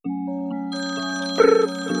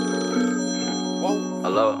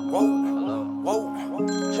Hello? What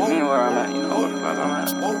you mean where I'm at? You know where the fuck I'm at?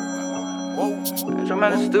 Bitch, I'm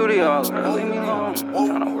at the studio, bro. Leave me alone. I'm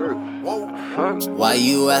trying to work. Fuck. Why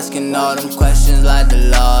you asking all them questions like the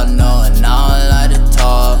law? Knowing I don't like to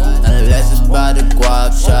talk unless it's about the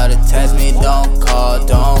guap. Try to text me, don't call,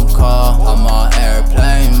 don't call. I'm on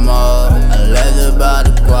airplane mode unless it's about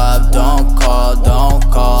the guap. Don't call, don't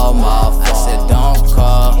call. I said don't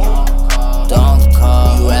call, don't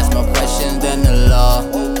call. You ask more questions than the law.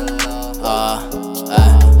 I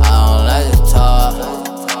don't like to talk,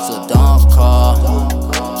 so don't call,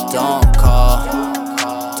 don't call,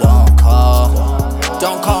 don't call.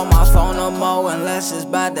 Don't call my phone no more unless it's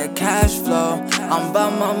about that cash flow. I'm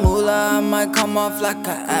about my moolah, I might come off like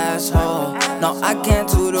an asshole. No, I can't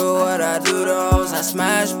do what I do to hoes, I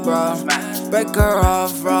smash, bro. Break her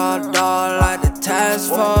off, raw dog like the task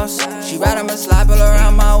force. She riding my slide, pull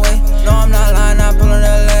around my way. No, I'm not lying, I'm pulling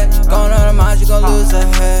her leg. Going on the mind, she gon' lose her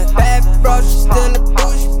head. Bad bro, she still a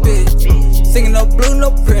bougie bitch. Singing no blue,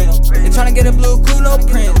 no print. They tryna get a blue clue, no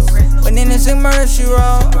prints. But then it's in murder, she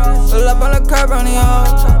roll. Pull up on the curb on the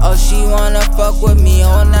hoe. Oh, she wanna fuck with me,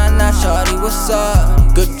 oh nah nah, shawty, what's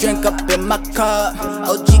up? Good drink up in my cup.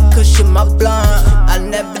 OG cushion my blunt. I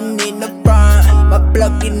never need no brunt. My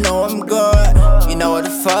blood, you know I'm good. You know what the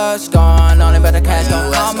fuck's going on, about the cash,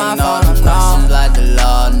 don't call my phone, I'm questions like the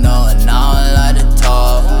law, knowing I don't like to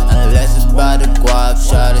talk unless it's about the guap.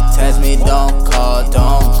 Try to text me, don't call,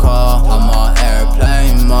 don't call. I'm on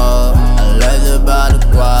airplane mode unless it's about the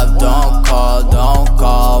guap. Don't call, don't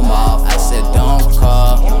call. I said don't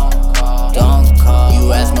call, don't call.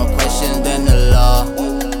 You ask more questions than the law.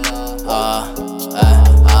 I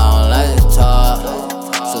don't like to talk,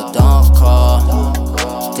 so don't call,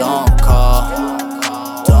 don't call,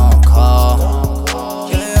 don't call.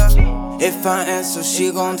 Yeah. If I answer,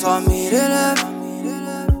 she gon' talk me to left.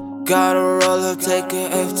 Gotta roll up, take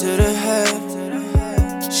an F to the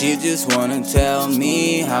head. She just wanna tell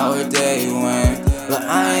me how her day went, but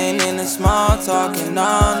I ain't in the small talking, no,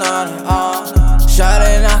 not at all.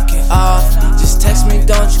 Shawty, knock it off, just text me,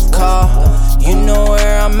 don't you call. You know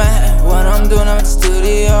where I'm at, what I'm doing, I'm at the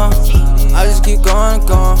studio. I just keep going,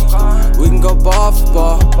 we can go ball for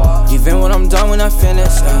ball. Even when I'm done, when I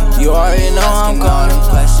finish, you already know I'm calling.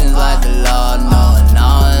 Questions like the law, knowing I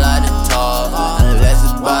don't like to talk unless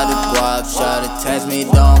it's about the guap. Try to text me,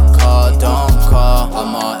 don't